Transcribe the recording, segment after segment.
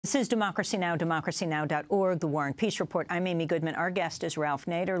This is Democracy Now!, democracynow.org, The War and Peace Report. I'm Amy Goodman. Our guest is Ralph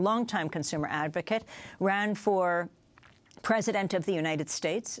Nader, longtime consumer advocate, ran for President of the United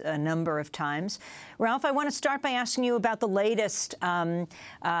States a number of times. Ralph, I want to start by asking you about the latest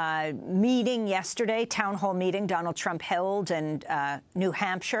meeting yesterday, town hall meeting Donald Trump held in New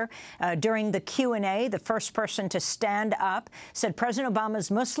Hampshire. During the Q&A, the first person to stand up said President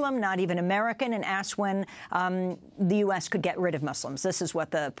Obama's Muslim, not even American, and asked when the U.S. could get rid of Muslims. This is what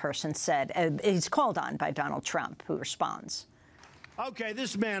the person said. He's called on by Donald Trump, who responds. Okay,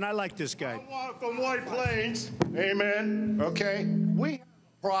 this man, I like this guy. I'm from White Plains. Amen. Okay? We have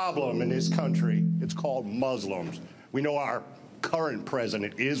a problem in this country. It's called Muslims. We know our current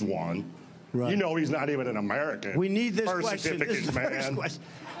president is one. Right. You know he's not even an American. We need this birth question. certificates, This man. question.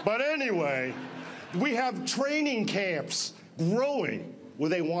 But anyway, we have training camps growing where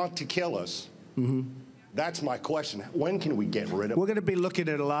they want to kill us. Mm-hmm. That's my question. When can we get rid of them? We're going to be looking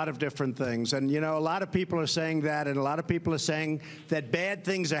at a lot of different things. And, you know, a lot of people are saying that, and a lot of people are saying that bad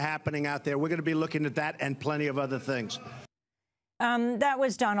things are happening out there. We're going to be looking at that and plenty of other things. That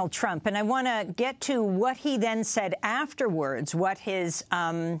was Donald Trump. And I want to get to what he then said afterwards, what his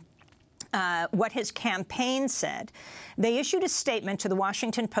campaign said. They issued a statement to the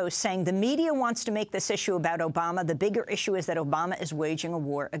Washington Post saying the media wants to make this issue about Obama. The bigger issue is that Obama is waging a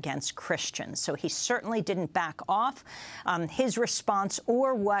war against Christians. So he certainly didn't back off his response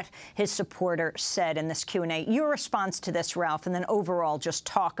or what his supporter said in this Q&A. Your response to this, Ralph, and then overall just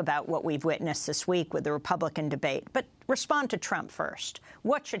talk about what we've witnessed this week with the Republican debate. But respond to Trump first.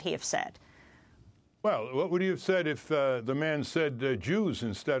 What should he have said? Well, what would he have said if the man said Jews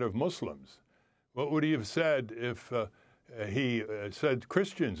instead of Muslims? What would he have said if he said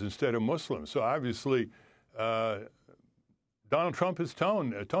Christians instead of Muslims? So obviously, Donald Trump is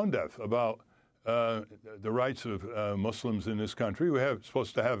tone deaf about the rights of Muslims in this country. We're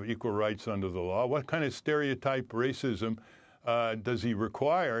supposed to have equal rights under the law. What kind of stereotype racism does he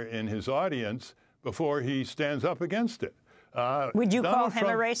require in his audience before he stands up against it? Would you call him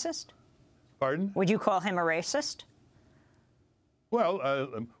a racist? Pardon? Would you call him a racist?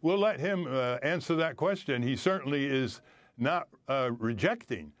 Well, we'll let him answer that question. He certainly is not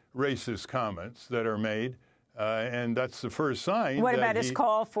rejecting racist comments that are made, and that's the first sign. What about his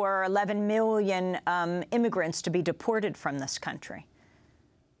call for 11 million immigrants to be deported from this country?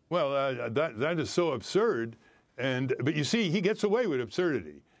 Well, that is so absurd, but you see, he gets away with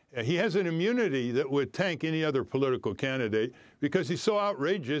absurdity. He has an immunity that would tank any other political candidate because he's so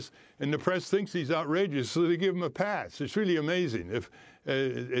outrageous, and the press thinks he's outrageous, so they give him a pass. It's really amazing. If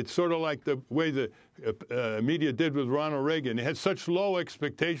it's sort of like the way the media did with Ronald Reagan. They had such low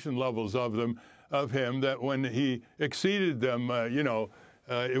expectation levels of him that when he exceeded them,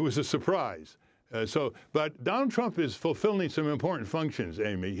 it was a surprise. But Donald Trump is fulfilling some important functions,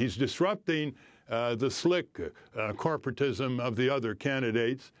 Amy. He's disrupting the slick corporatism of the other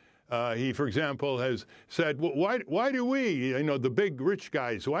candidates. He, for example, has said, well, why do we, the big rich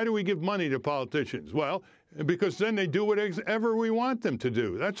guys, why do we give money to politicians? Well, because then they do whatever we want them to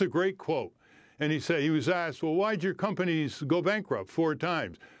do. That's a great quote. And he was asked, well, why'd your companies go bankrupt 4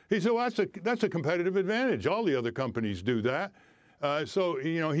 times? He said, well, that's a competitive advantage. All the other companies do that. So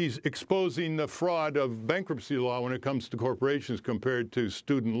he's exposing the fraud of bankruptcy law when it comes to corporations compared to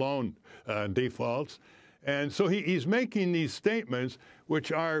student loan defaults. And so he's making these statements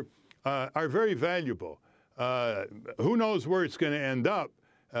which are very valuable. Who knows where it's going to end up,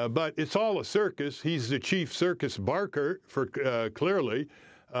 but it's all a circus. He's the chief circus barker, clearly.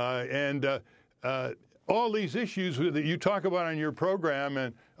 All these issues that you talk about on your program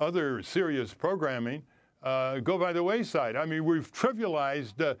and other serious programming go by the wayside. I mean, we've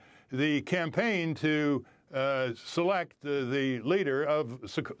trivialized the campaign to select the leader of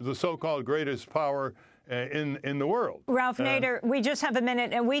the so-called greatest power in the world. Ralph Nader, we just have a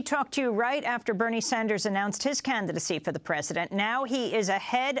minute, and we talked to you right after Bernie Sanders announced his candidacy for the president. Now he is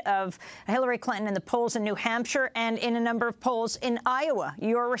ahead of Hillary Clinton in the polls in New Hampshire and in a number of polls in Iowa.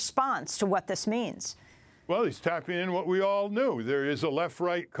 Your response to what this means? Well, he's tapping in what we all knew. There is a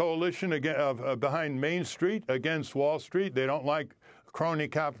left-right coalition behind Main Street against Wall Street. They don't like crony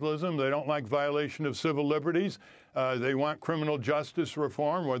capitalism. They don't like violation of civil liberties. They want criminal justice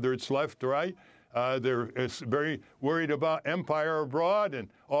reform, whether it's left or right. They're very worried about empire abroad and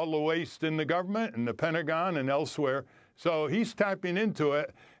all the waste in the government and the Pentagon and elsewhere. So he's tapping into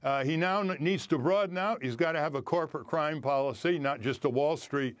it. He now needs to broaden out. He's got to have a corporate crime policy, not just a Wall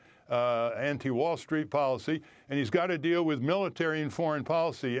Street anti-Wall Street policy, and he's got to deal with military and foreign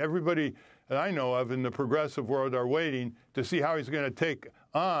policy. Everybody that I know of in the progressive world are waiting to see how he's going to take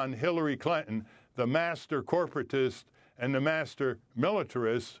on Hillary Clinton, the master corporatist and the master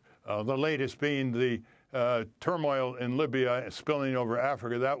militarists, the latest being the turmoil in Libya spilling over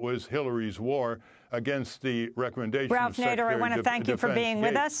Africa. That was Hillary's war against the recommendation Ralph of Secretary Nader, I want to thank you for Defense being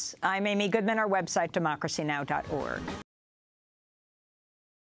with Gates. us. I'm Amy Goodman. Our website, democracynow.org.